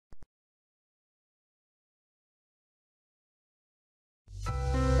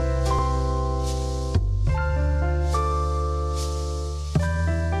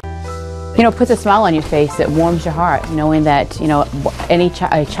puts a smile on your face. It warms your heart knowing that,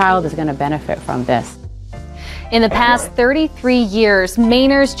 a child is going to benefit from this. In the past 33 years,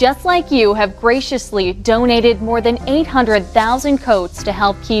 Mainers just like you have graciously donated more than 800,000 coats to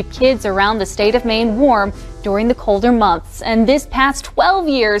help keep kids around the state of Maine warm during the colder months. And this past 12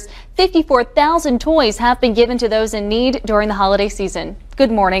 years, 54,000 toys have been given to those in need during the holiday season.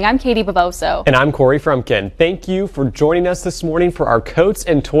 Good morning, I'm Katie Boboso. And I'm Corey Frumkin. Thank you for joining us this morning for our Coats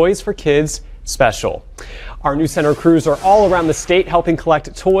and Toys for Kids special. Our News Center crews are all around the state helping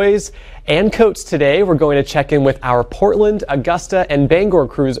collect toys and coats today. We're going to check in with our Portland, Augusta, and Bangor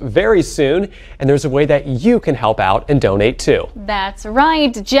crews very soon. And there's a way that you can help out and donate too. That's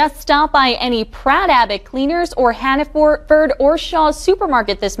right. Just stop by any Pratt Abbott Cleaners or Hannaford or Shaw's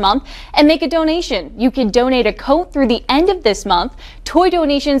supermarket this month and make a donation. You can donate a coat through the end of this month. Toy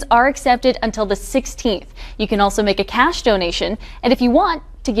donations are accepted until the 16th. You can also make a cash donation. And if you want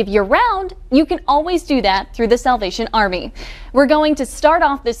to give year-round, you can always do that through the Salvation Army. We're going to start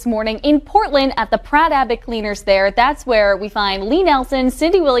off this morning in Portland at the Pratt Abbott Cleaners there. That's where we find Lee Nelson,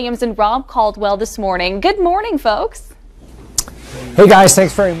 Cindy Williams, and Rob Caldwell this morning. Good morning, folks. Hey guys,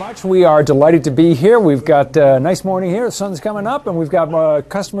 thanks very much. We are delighted to be here. We've got a nice morning here. The sun's coming up, and we've got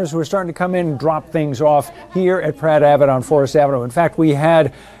customers who are starting to come in and drop things off here at Pratt Abbott on Forest Avenue. In fact, we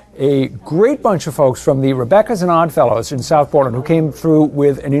had a great bunch of folks from the Rebecca's and Oddfellows in South Portland who came through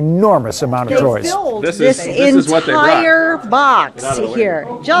with an enormous amount of toys. This entire box here,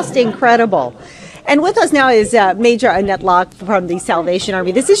 just incredible. And with us now is Major Annette Locke from the Salvation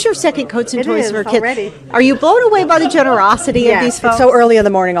Army. This is your second Coats and Toys for Kids. Already. Are you blown away by the generosity of these folks? It's so early in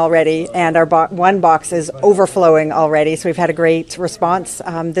the morning already, and our one box is overflowing already. So we've had a great response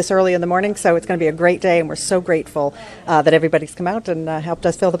this early in the morning. So it's going to be a great day, and we're so grateful that everybody's come out and helped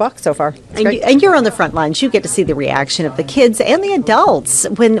us fill the box so far. And you're on the front lines. You get to see the reaction of the kids and the adults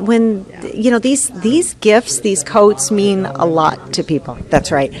when these gifts, these coats mean a lot to people.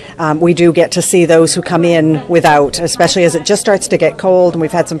 That's right. We do get to see those who come in without, especially as it just starts to get cold, and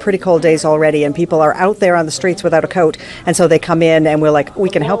we've had some pretty cold days already, and people are out there on the streets without a coat, and so they come in and we're like, we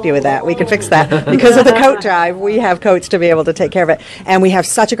can help you with that, we can fix that. Because of the coat drive, we have coats to be able to take care of it, and we have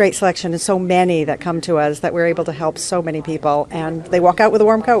such a great selection and so many that come to us that we're able to help so many people, and they walk out with a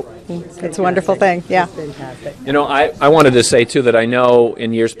warm coat. It's a wonderful thing. Yeah. I wanted to say too that I know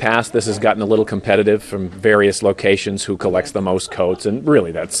in years past this has gotten a little competitive from various locations who collects the most coats, and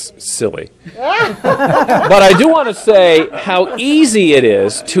really that's silly. But I do want to say how easy it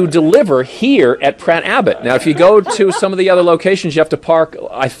is to deliver here at Pratt Abbott. Now, if you go to some of the other locations, you have to park,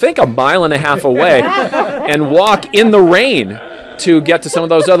 I think, 1.5 miles away and walk in the rain to get to some of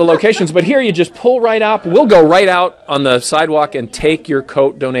those other locations. But here you just pull right up. We'll go right out on the sidewalk and take your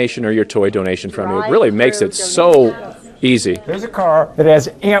coat donation or your toy donation from you. It really makes it so easy. There's a car that has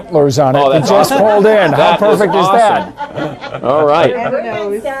antlers on it. Oh, that's just pulled in. How perfect is that? All right.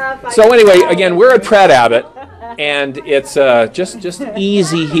 So anyway, again, we're at Pratt Abbott, and it's just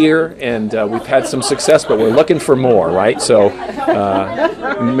easy here, and we've had some success, but we're looking for more, right? So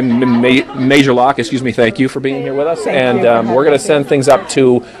Major Locke, thank you for being here with us, and we're going to send things up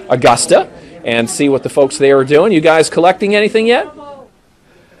to Augusta and see what the folks there are doing. You guys collecting anything yet?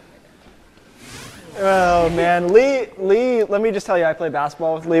 Oh man, Lee, let me just tell you, I played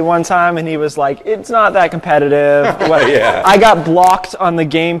basketball with Lee one time and he was like, it's not that competitive. Yeah. I got blocked on the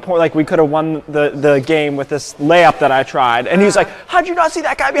game point, like we could have won the game with this layup that I tried. And he was like, how'd you not see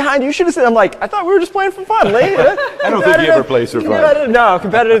that guy behind you? You should have seen. I'm like, I thought we were just playing for fun, Lee. I don't think he ever plays for fun. No,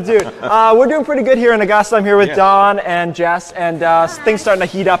 competitive dude. We're doing pretty good here in Augusta. I'm here with Don and Jess, and things starting to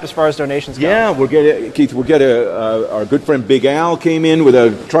heat up as far as donations go. Yeah, our good friend Big Al came in with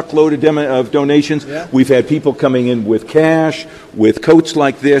a truckload of donations. Yeah. We've had people coming in with cash, with coats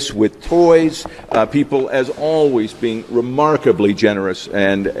like this, with toys. People, as always, being remarkably generous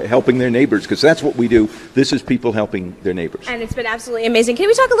and helping their neighbors, because that's what we do. This is people helping their neighbors. And it's been absolutely amazing. Can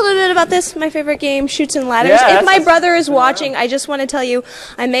we talk a little bit about this? My favorite game, Chutes and Ladders. Yeah, if my brother is watching, I just want to tell you,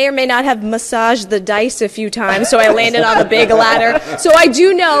 I may or may not have massaged the dice a few times, so I landed on the big ladder. So I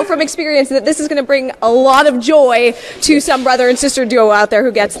do know from experience that this is going to bring a lot of joy to some brother and sister duo out there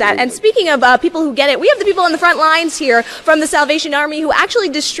who gets that. And speaking of people who get it, we have the people on the front lines here from the Salvation Army who actually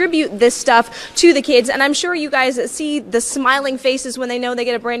distribute this stuff to the kids, and I'm sure you guys see the smiling faces when they know they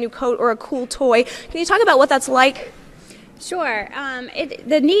get a brand new coat or a cool toy. Can you talk about what that's like? Sure.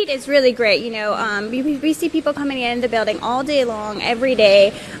 The need is really great. We see people coming in the building all day long, every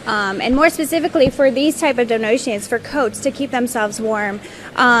day, and more specifically for these type of donations for coats to keep themselves warm.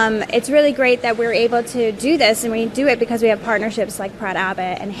 It's really great that we're able to do this, and we do it because we have partnerships like Pratt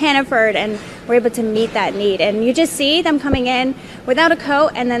Abbott and Hannaford, and we're able to meet that need. And you just see them coming in without a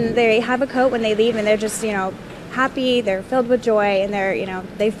coat, and then they have a coat when they leave, and they're just, happy. They're filled with joy, and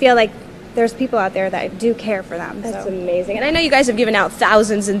they feel like there's people out there that do care for them. That's amazing. And I know you guys have given out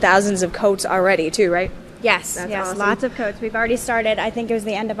thousands and thousands of coats already too, right? Yes, That's yes, awesome. Lots of coats. We've already started. I think it was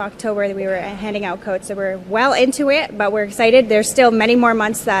the end of October that we were handing out coats. So we're well into it, but we're excited. There's still many more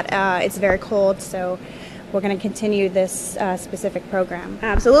months that it's very cold, so we're going to continue this specific program.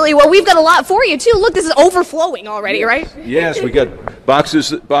 Absolutely. Well, we've got a lot for you too. Look, this is overflowing already, right? Yes, we got boxes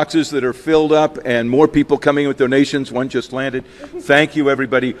that are filled up, and more people coming with donations. One just landed. Thank you,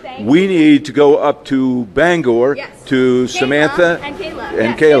 everybody. We need to go up to Bangor to Samantha and Kayla.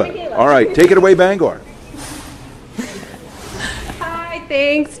 And Kayla. All right, take it away, Bangor.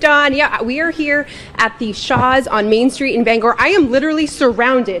 Thanks, Don. Yeah, we are here at the Shaw's on Main Street in Bangor. I am literally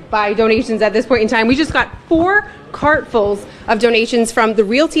surrounded by donations at this point in time. We just got 4 cartfuls of donations from the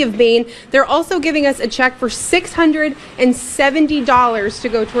Realty of Maine. They're also giving us a check for $670 to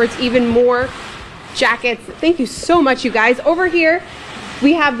go towards even more jackets. Thank you so much, you guys. Over here,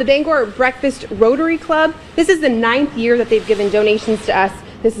 we have the Bangor Breakfast Rotary Club. This is the 9th year that they've given donations to us.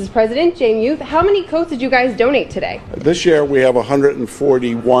 This is President James Youth. How many coats did you guys donate today? This year we have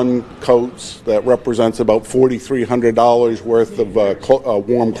 141 coats. That represents about $4,300 worth of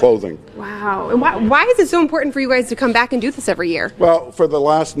warm clothing. Wow. And why is it so important for you guys to come back and do this every year? Well, for the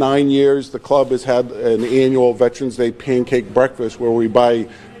last 9 years, the club has had an annual Veterans Day pancake breakfast where we buy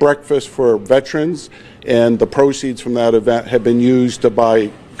breakfast for veterans, and the proceeds from that event have been used to buy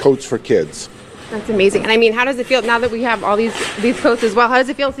coats for kids. That's amazing. And I mean, how does it feel now that we have all these coats as well? How does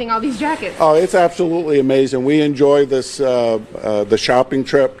it feel seeing all these jackets? Oh, it's absolutely amazing. We enjoy this, the shopping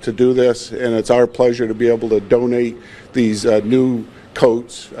trip to do this, and it's our pleasure to be able to donate these new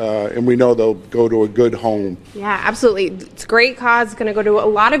coats, and we know they'll go to a good home. Yeah, absolutely. It's a great cause. It's going to go to a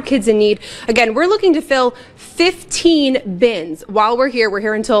lot of kids in need. Again, we're looking to fill 15 bins while we're here. We're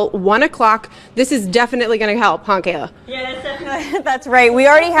here until 1 o'clock. This is definitely going to help, huh, Kayla? Yeah, that's definitely. That's right. We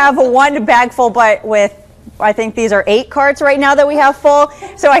already have one bag full, but with, I think these are 8 carts right now that we have full.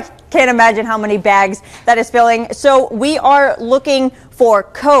 So I can't imagine how many bags that is filling. So we are looking for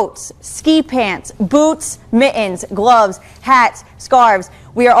coats, ski pants, boots, mittens, gloves, hats, scarves.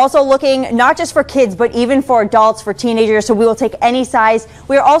 We are also looking not just for kids, but even for adults, for teenagers. So we will take any size.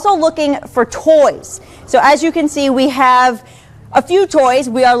 We are also looking for toys. So as you can see, we have a few toys.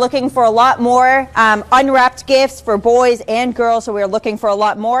 We are looking for a lot more unwrapped gifts for boys and girls. So we are looking for a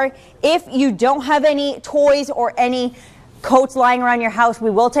lot more. If you don't have any toys or any coats lying around your house, we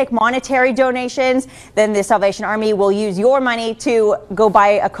will take monetary donations. Then the Salvation Army will use your money to go buy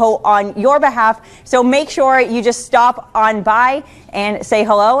a coat on your behalf. So make sure you just stop on by and say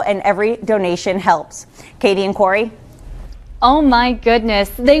hello, and every donation helps. Katie and Corey. Oh my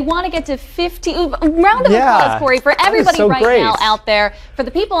goodness. They want to get to 50. Round of applause, Corey, for everybody now out there, for the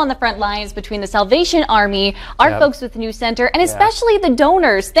people on the front lines between the Salvation Army, our folks with the New Center, and especially the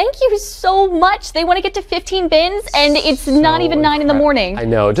donors. Thank you so much. They want to get to 15 bins, and it's not even 9 in the morning. I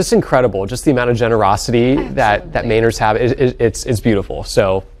know, just incredible. Just the amount of generosity that Mainers have. It's beautiful.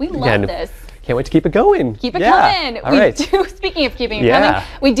 So we love this. Can't wait to keep it going. Keep it coming. Speaking of keeping it coming,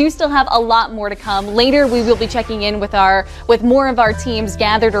 we do still have a lot more to come. Later, we will be checking in with more of our teams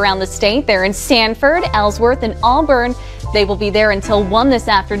gathered around the state. They're in Sanford, Ellsworth, and Auburn. They will be there until 1 this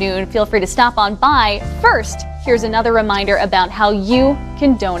afternoon. Feel free to stop on by. First, here's another reminder about how you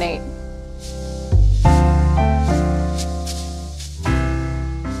can donate.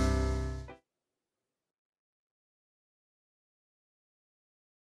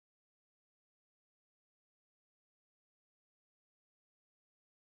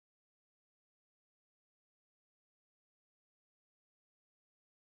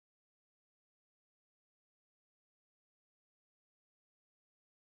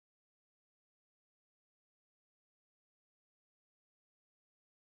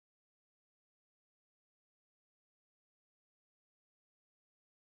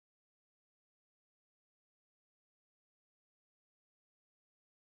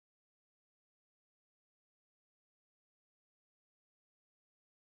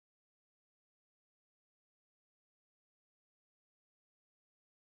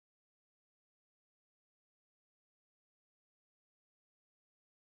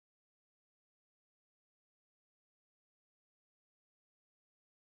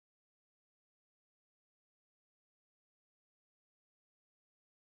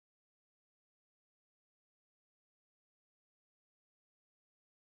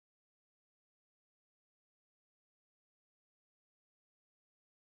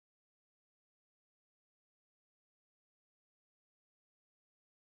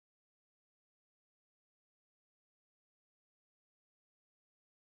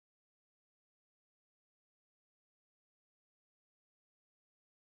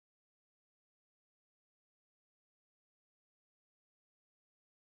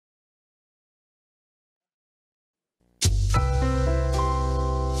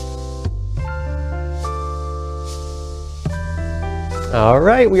 All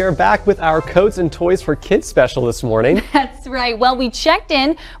right, we are back with our Coats and Toys for Kids special this morning. That's right. Well, we checked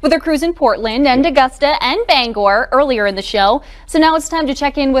in with our crews in Portland and Augusta and Bangor earlier in the show. So now it's time to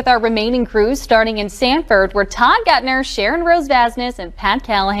check in with our remaining crews, starting in Sanford, where Todd Guttner, Sharon Rose Vasnes, and Pat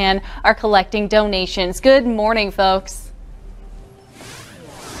Callahan are collecting donations. Good morning, folks.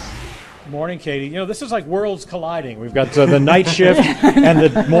 Morning, Katie. You know, this is like worlds colliding. We've got the night shift and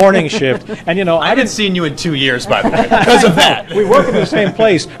the morning shift. And, you know, I haven't seen you in 2 years, by the way, because of that. We work in the same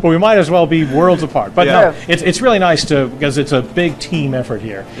place, but we might as well be worlds apart. But no, it's really nice because it's a big team effort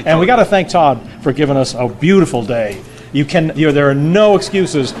here. And we got to thank Todd for giving us a beautiful day. There are no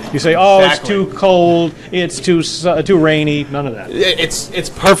excuses. You say, oh, exactly. It's too cold, it's too rainy. None of that. It's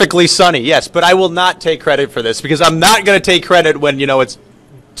perfectly sunny, yes, but I will not take credit for this because I'm not going to take credit when, you know, it's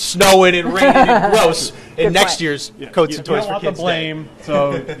snowing and raining and gross in next year's Coats and Toys for Kids. You don't want the blame,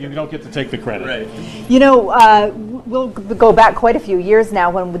 so you don't get to take the credit. Right. You know, we'll go back quite a few years now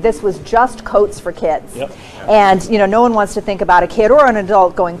when this was just Coats for Kids. Yep. And, you know, no one wants to think about a kid or an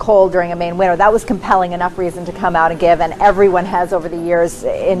adult going cold during a Maine winter. That was compelling enough reason to come out and give, and everyone has over the years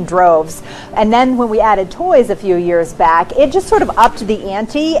in droves. And then when we added toys a few years back, it just sort of upped the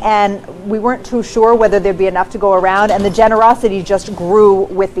ante, and we weren't too sure whether there'd be enough to go around, and the generosity just grew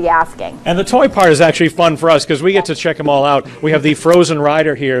with the asking. And the toy part is actually fun for us because we get to check them all out. We have the Frozen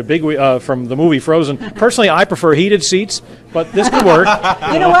rider here, big from the movie Frozen. Personally, I prefer heated seats, but this could work.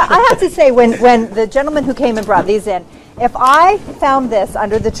 You know what? I have to say, when the gentleman who came and brought these in, if I found this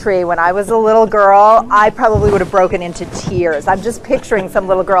under the tree when I was a little girl, I probably would have broken into tears. I'm just picturing some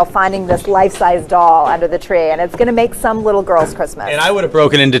little girl finding this life-size doll under the tree, and it's going to make some little girl's Christmas. And I would have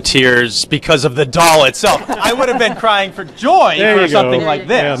broken into tears because of the doll itself. I would have been crying for joy for something like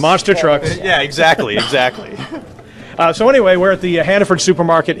this. Yeah, monster trucks. Yeah, exactly. So anyway, we're at the Hannaford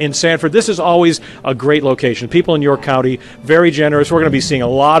Supermarket in Sanford. This is always a great location. People in York County, very generous. We're going to be seeing a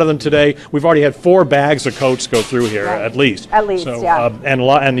lot of them today. We've already had 4 bags of coats go through here, at least. At least, so, yeah.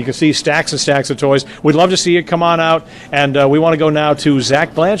 And you can see stacks and stacks of toys. We'd love to see you come on out. And we want to go now to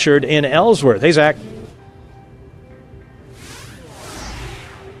Zach Blanchard in Ellsworth. Hey, Zach.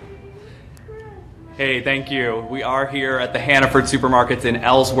 Hey, thank you. We are here at the Hannaford Supermarkets in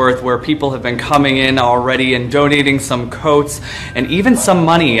Ellsworth, where people have been coming in already and donating some coats and even some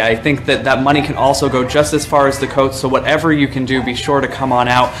money. I think that money can also go just as far as the coats, so whatever you can do, be sure to come on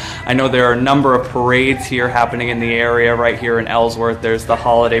out. I know there are a number of parades here happening in the area right here in Ellsworth. There's the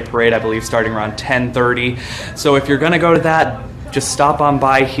holiday parade, I believe, starting around 10:30. So if you're going to go to that, just stop on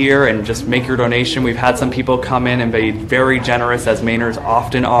by here and just make your donation. We've had some people come in and be very generous, as Mainers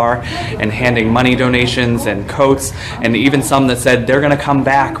often are, and handing money donations and coats, and even some that said they're going to come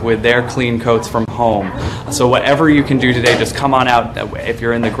back with their clean coats from home. So whatever you can do today, just come on out. If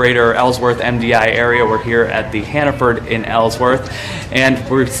you're in the greater Ellsworth MDI area, we're here at the Hannaford in Ellsworth, and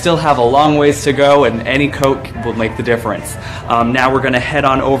we still have a long ways to go, and any coat will make the difference. Now we're going to head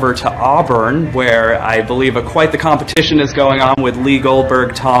on over to Auburn, where I believe quite the competition is going on with Lee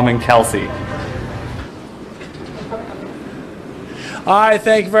Goldberg, Tom, and Kelsey. All right,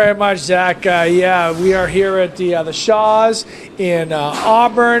 thank you very much, Zach. Yeah, we are here at the Shaws in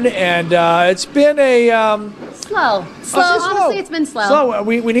Auburn, and it's been a slow. Honestly, it's been slow. So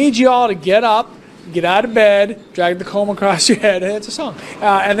we need you all to get up, get out of bed, drag the comb across your head. It's a song.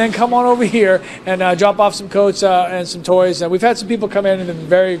 And then come on over here and drop off some coats and some toys. We've had some people come in and been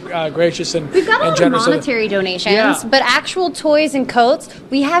very gracious and we've got a lot of monetary donations, but actual toys and coats,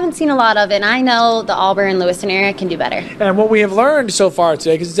 we haven't seen a lot of it. And I know the Auburn, Lewiston area can do better. And what we have learned so far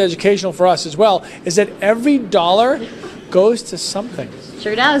today, because it's educational for us as well, is that every dollar goes to something.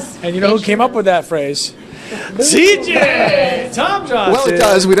 Sure does. And you know who came up with that phrase? CJ! Tom Johnson! Well, it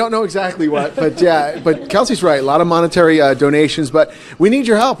does. We don't know exactly what, but yeah, but Kelsey's right. A lot of monetary donations, but we need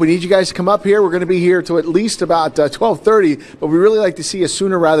your help. We need you guys to come up here. We're going to be here till at least about 12:30, but we really like to see you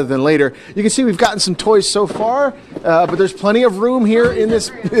sooner rather than later. You can see we've gotten some toys so far, but there's plenty of room here in this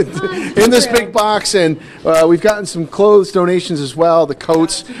big box, and we've gotten some clothes donations as well, the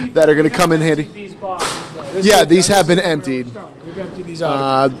coats that are going to come in handy. Yeah, these have been emptied. We've emptied these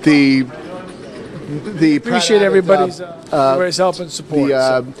out. Appreciate everybody's help and support. You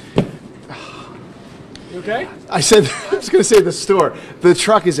okay? I was going to say the store. The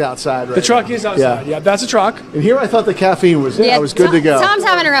truck is outside right The truck is outside. Yeah, that's a truck. And here I thought the caffeine was in. I was good to go. Tom's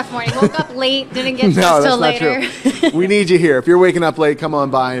having a rough morning. Woke up late, didn't get dressed till later. Not true. We need you here. If you're waking up late, come on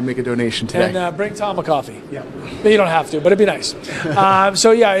by and make a donation today. And bring Tom a coffee. Yeah. You don't have to, but it'd be nice.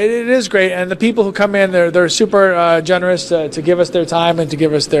 So yeah, it is great. And the people who come in, they're super generous to give us their time and to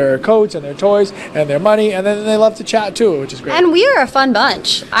give us their coats and their toys and their money. And then they love to chat too, which is great. And we are a fun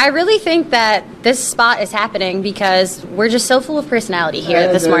bunch. I really think that this spot is this happening because we're just so full of personality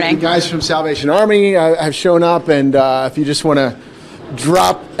here this morning. The guys from Salvation Army have shown up, and if you just want to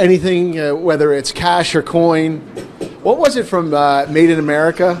drop anything, whether it's cash or coin. What was it from Made in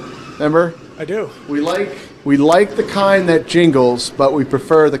America? Remember? I do. We like the kind that jingles, but we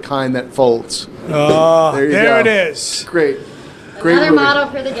prefer the kind that folds. Oh, there it is. Great. Another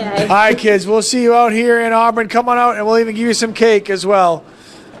motto for the day. All right, kids, we'll see you out here in Auburn. Come on out, and we'll even give you some cake as well.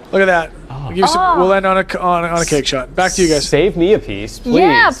 Look at that. We'll end on a cake shot. Back to you guys. Save me a piece, please.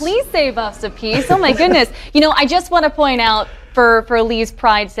 Yeah, please save us a piece. Oh my goodness. I just want to point out for Lee's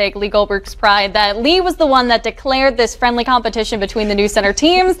pride's sake, Lee Goldberg's pride, that Lee was the one that declared this friendly competition between the News Center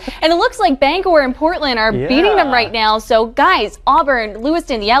teams. And it looks like Bangor and Portland are beating them right now. So guys, Auburn,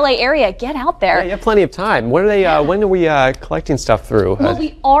 Lewiston, the LA area, get out there. Yeah, you have plenty of time. When are we collecting stuff through? Well,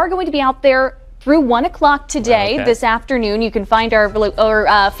 we are going to be out there through 1 o'clock today, this afternoon. You can find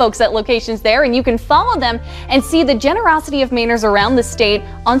our folks at locations there, and you can follow them and see the generosity of Mainers around the state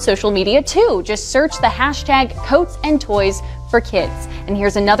on social media too. Just search the hashtag Coats and Toys for Kids. And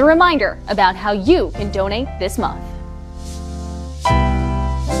here's another reminder about how you can donate this month.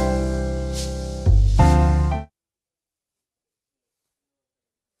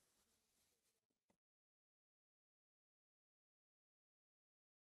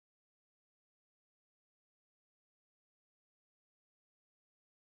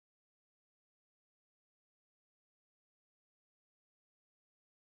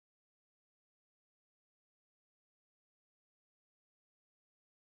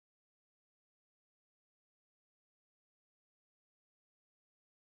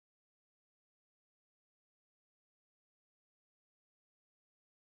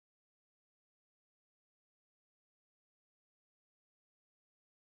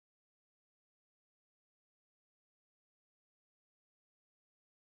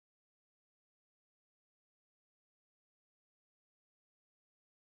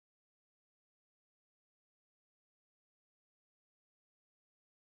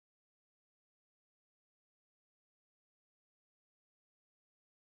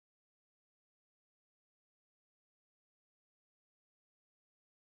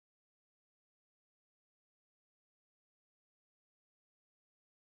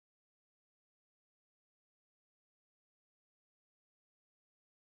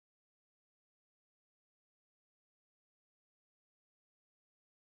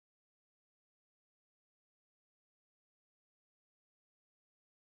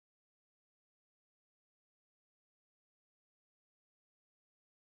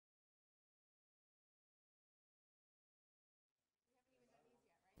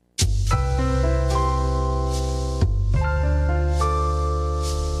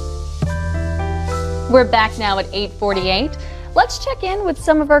 We're back now at 8:48. Let's check in with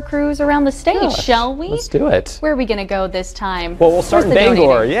some of our crews around the state, shall we? Let's do it. Where are we going to go this time? Well, we'll start in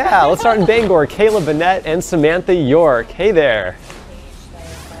Bangor. Yeah, let's start in Bangor. Kayla Bennett and Samantha York. Hey there.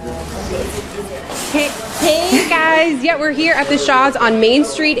 Hey guys, yeah, we're here at the Shaw's on Main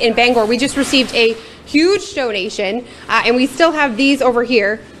Street in Bangor. We just received a huge donation, and we still have these over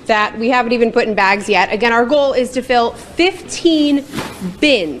here that we haven't even put in bags yet. Again, our goal is to fill 15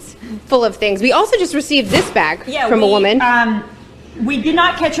 bins full of things. We also just received this bag from a woman. We did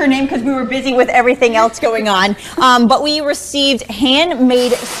not catch her name because we were busy with everything else going on, but we received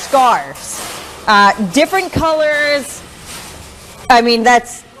handmade scarves, different colors. I mean,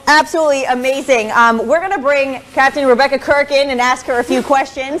 that's absolutely amazing. We're going to bring Captain Rebecca Kirk in and ask her a few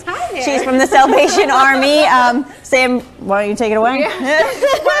questions. Hi there. She's from the Salvation Army. Sam, why don't you take it away?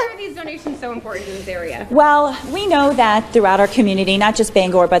 Why are these donations so important in this area? Well, we know that throughout our community, not just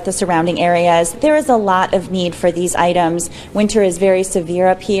Bangor, but the surrounding areas, there is a lot of need for these items. Winter is very severe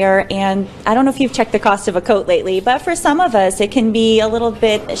up here, and I don't know if you've checked the cost of a coat lately, but for some of us, it can be a little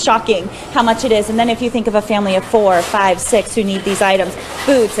bit shocking how much it is. And then if you think of a family of 4, 5, 6 who need these items,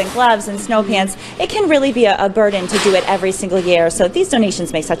 boots and gloves and snow pants, it can really be a burden to do it every single year. So these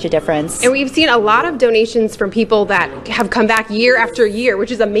donations make such a difference. And we've seen a lot of donations from people that have come back year after year, which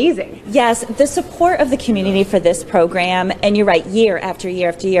is amazing. Yes, the support of the community for this program, and you're right, year after year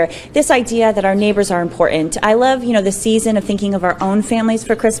after year, this idea that our neighbors are important. I love, the season of thinking of our own families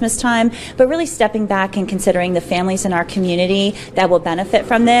for Christmas time, but really stepping back and considering the families in our community that will benefit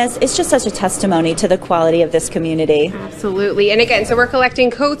from this. It's just such a testimony to the quality of this community. Absolutely. And again, so we're collecting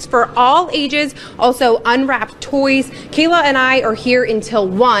coats for all ages, also unwrapped toys. Kayla and I are here until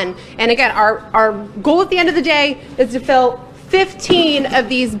 1. And again, our goal at the end of the day is to fill 15 of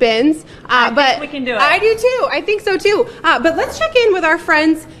these bins. But we can do it. I do too. I think so too. But let's check in with our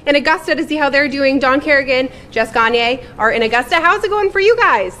friends in Augusta to see how they're doing. Don Kerrigan, Jess Gagne are in Augusta. How's it going for you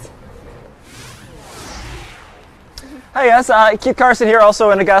guys? Hey guys, Keith Carson here,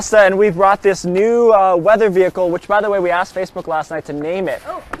 also in Augusta, and we've brought this new weather vehicle, which, by the way, we asked Facebook last night to name it.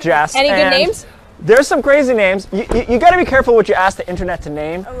 Jess. Any good names? There's some crazy names. You got to be careful what you ask the internet to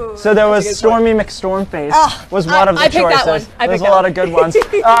name. So there was Stormy McStormface was one of the choices. There's a lot of good ones.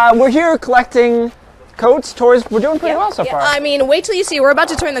 We're here collecting coats, toys. We're doing pretty well so far. I mean, wait till you see. We're about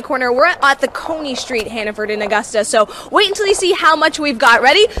to turn the corner. We're at the Coney Street, Hannaford in Augusta. So wait until you see how much we've got.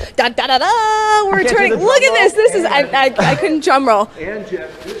 Ready? Da da da da. We're turning. Look at this. This is. I couldn't drum roll. And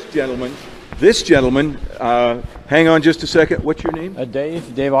Jeff, this gentleman. Hang on just a second. What's your name? Dave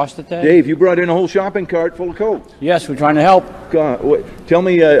Ostertag. Dave, you brought in a whole shopping cart full of coats. Yes, we're trying to help. Tell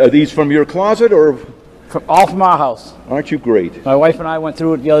me, are these from your closet or? All from our house. Aren't you great? My wife and I went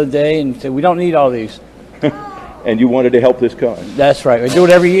through it the other day and said we don't need all these. And you wanted to help this cause. That's right. We do it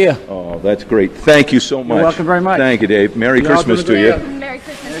every year. Oh, that's great. Thank you so much. You're welcome very much. Thank you, Dave. Merry Christmas to you. Merry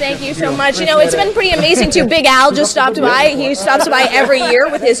Christmas. Thank you so much. You know, it's been pretty amazing too. Big Al just stopped by. He stops by every year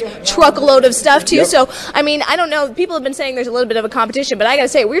with his truckload of stuff too. Yep. So, I mean, I don't know. People have been saying there's a little bit of a competition, but I got to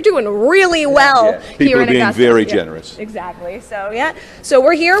say, we're doing really well here in Augusta. People are being very generous. Exactly. So, yeah. So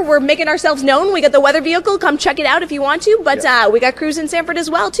we're here. We're making ourselves known. We got the weather vehicle. Come check it out if you want to. But we got crews in Sanford as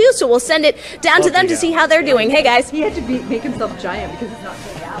well too. So we'll send it down to them to see how they're doing. Hey, guys. He had to make himself giant because it's not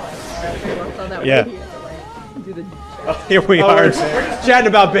Big Alex. Yeah. Here we are. We're just chatting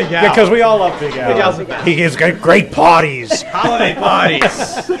about Big Al. Because we all love Big Al. Big Al's the best. He gives great parties. Holiday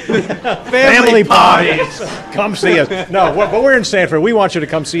parties. Family parties. Come see us. No, but we're in Sanford. We want you to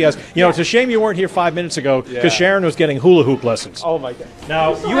come see us. You know, it's a shame you weren't here 5 minutes ago because Sharon was getting hula hoop lessons. Oh, my God.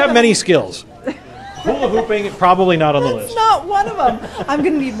 Now, you have many skills. Hula hooping, probably not on the list. Not one of them. I'm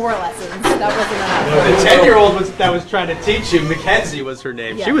going to need more lessons. That wasn't enough. The 10-year-old that was trying to teach you, Mackenzie was her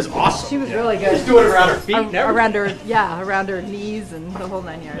name. Yeah. She was awesome. She was really good. She was doing it around her feet. Around her knees and the whole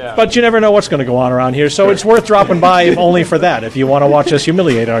 9 yards. Yeah. But you never know what's going to go on around here, so it's worth dropping by if only for that, if you want to watch us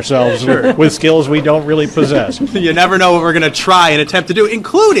humiliate ourselves with skills we don't really possess. You never know what we're going to try and attempt to do,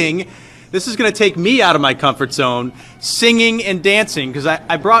 including... This is going to take me out of my comfort zone, singing and dancing, because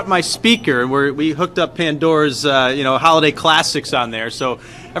I brought my speaker and we hooked up Pandora's holiday classics on there. So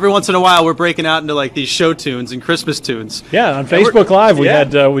every once in a while we're breaking out into like these show tunes and Christmas tunes. Yeah, on Facebook Live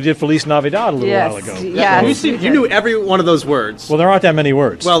we did Feliz Navidad a little while ago. Yeah, you knew every one of those words. Well, there aren't that many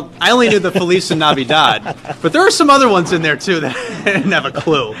words. Well, I only knew the Feliz and Navidad, but there are some other ones in there too that I didn't have a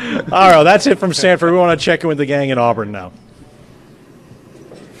clue. All right, that's it from Sanford. We want to check in with the gang in Auburn now.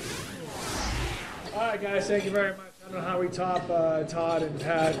 All right, guys, thank you very much. I don't know how we top Todd and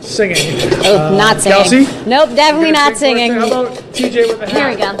Pat singing. Not singing. Kelsey? Nope, definitely not singing. How about TJ with the hat? Here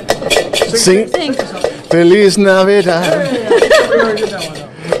we go. Sing. Feliz Navidad. We already did that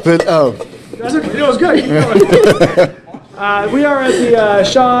one, though. It was good. We are at the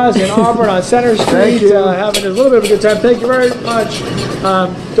Shaw's in Auburn on Center Street, having a little bit of a good time. Thank you very much.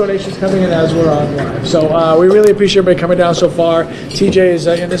 Donations coming in as we're on live. So we really appreciate everybody coming down so far. TJ is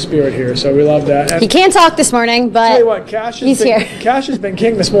in the spirit here, so we love that. And He can't talk this morning, but tell you what, Cash has been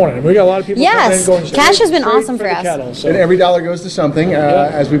king this morning. We got a lot of people coming in going Cash has been awesome for us. Kettle, so. And every dollar goes to something,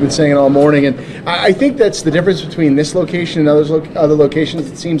 as we've been saying all morning. And I think that's the difference between this location and other locations.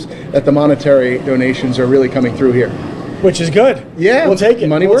 It seems that the monetary donations are really coming through here. Which is good. Yeah. We'll take it.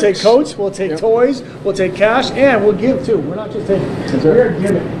 Money we'll works. take coats, we'll take toys, we'll take cash, and we'll give too. We're not just taking. We're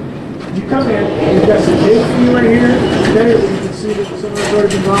giving. You come in, we've got some cake for you right here. There you can see that some of the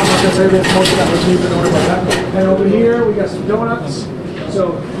already been gone. Like I said, most of that was leaving order by that. And over here, we got some donuts.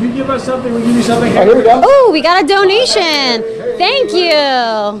 So you give us something, we give you something. Oh, here we go. Oh, we got a donation. Thank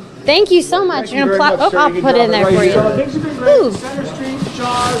you. Thank you so much. You're gonna I'll put it in there for you. So things have been great. Ooh. Center Street,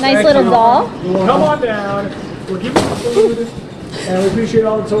 Shaw's. Nice little doll. Come on down. We'll give you some food. And we appreciate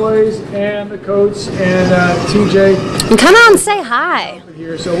all the toys and the coats and TJ. And come out and say hi.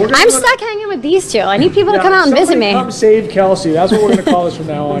 Here. So we're I'm stuck hanging with these two. I need people to come out and visit me. Come save Kelsey. That's what we're going to call this from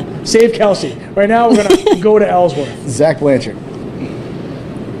now on. Save Kelsey. Right now we're going to go to Ellsworth. Zach Blanchard.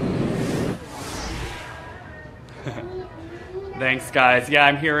 Thanks, guys. Yeah,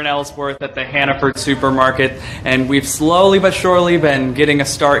 I'm here in Ellsworth at the Hannaford Supermarket, and we've slowly but surely been getting a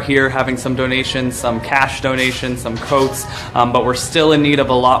start here, having some donations, some cash donations, some coats, but we're still in need of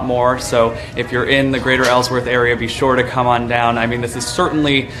a lot more. So if you're in the greater Ellsworth area, be sure to come on down. I mean, this is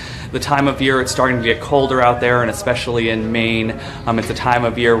certainly the time of year. It's starting to get colder out there, and especially in Maine, it's a time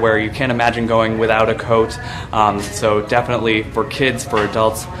of year where you can't imagine going without a coat. So definitely for kids, for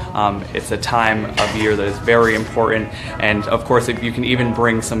adults, it's a time of year that is very important. And of course, if you can even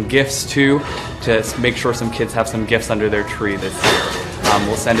bring some gifts too, to make sure some kids have some gifts under their tree this year.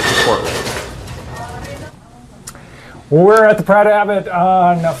 We'll send it to Portland. We're at the Pratt Abbott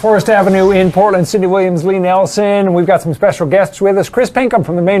on Forest Avenue in Portland. Cindy Williams, Lee Nelson. We've got some special guests with us. Chris Pinkham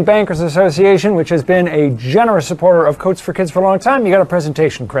from the Maine Bankers Association, which has been a generous supporter of Coats for Kids for a long time. You got a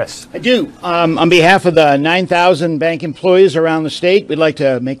presentation, Chris. I do. On behalf of the 9,000 bank employees around the state, we'd like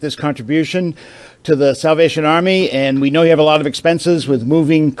to make this contribution to the Salvation Army, and we know you have a lot of expenses with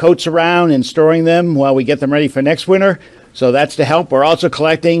moving coats around and storing them while we get them ready for next winter. So that's to help. We're also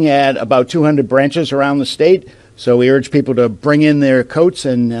collecting at about 200 branches around the state. So we urge people to bring in their coats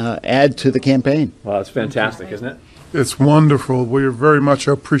and add to the campaign. Well, that's fantastic, isn't it? It's wonderful. We're very much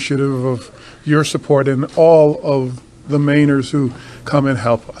appreciative of your support and all of the Mainers who come and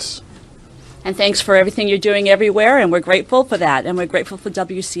help us. And thanks for everything you're doing everywhere, and we're grateful for that, and we're grateful for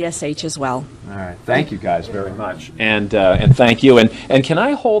WCSH as well. All right, thank you guys very much, and thank you. And can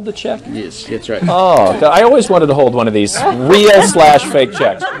I hold the check? Yes, that's right. Oh, I always wanted to hold one of these real/fake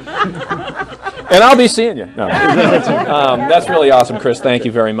checks. And I'll be seeing you. No. That's really awesome, Chris. Thank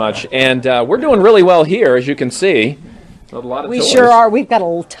you very much. And we're doing really well here, as you can see. A lot of we toys. Sure are. We've got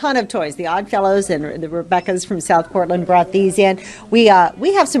a ton of toys. The Oddfellows and the Rebeccas from South Portland brought these in. We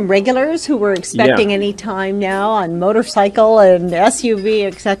have some regulars who we're expecting any time now on motorcycle and SUV,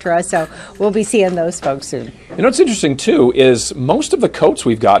 etc. So we'll be seeing those folks soon. You know what's interesting, too, is most of the coats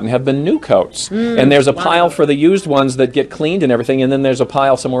we've gotten have been new coats. And there's a pile for the used ones that get cleaned and everything, and then there's a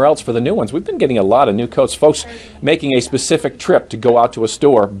pile somewhere else for the new ones. We've been getting a lot of new coats. Folks making a specific trip to go out to a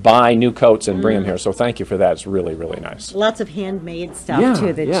store, buy new coats, and bring them here. So thank you for that. It's really, really nice. Lots of handmade stuff,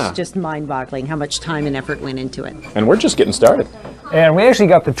 too, that's just mind-boggling how much time and effort went into it. And we're just getting started. And we actually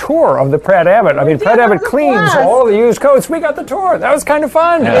got the tour of the Pratt Abbott. I mean, Pratt Abbott cleans all the used coats. We got the tour. That was kind of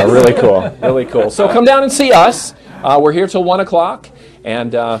fun. Yeah, really cool. Really cool. So come down and see us. We're here till 1 o'clock,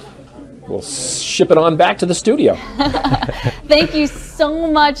 and we'll ship it on back to the studio. Thank you so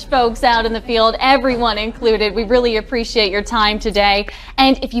much, folks out in the field, everyone included. We really appreciate your time today.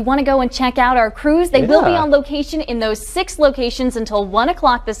 And if you want to go and check out our crews, they will be on location in those 6 locations until 1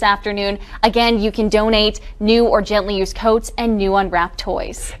 o'clock this afternoon. Again, you can donate new or gently used coats and new unwrapped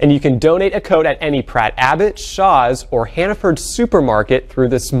toys. And you can donate a coat at any Pratt Abbott, Shaw's, or Hannaford supermarket through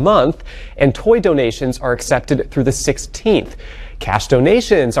this month, and toy donations are accepted through the 16th. Cash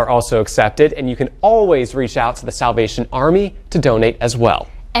donations are also accepted, and you can always reach out to the Salvation Army to donate as well.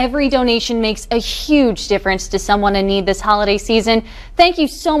 Every donation makes a huge difference to someone in need this holiday season. Thank you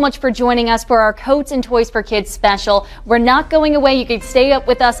so much for joining us for our Coats and Toys for Kids special. We're not going away. You can stay up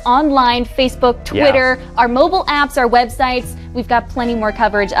with us online, Facebook, Twitter, our mobile apps, our websites. We've got plenty more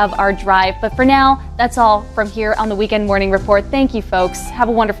coverage of our drive. But for now, that's all from here on the Weekend Morning Report. Thank you, folks. Have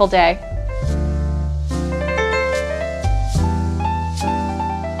a wonderful day.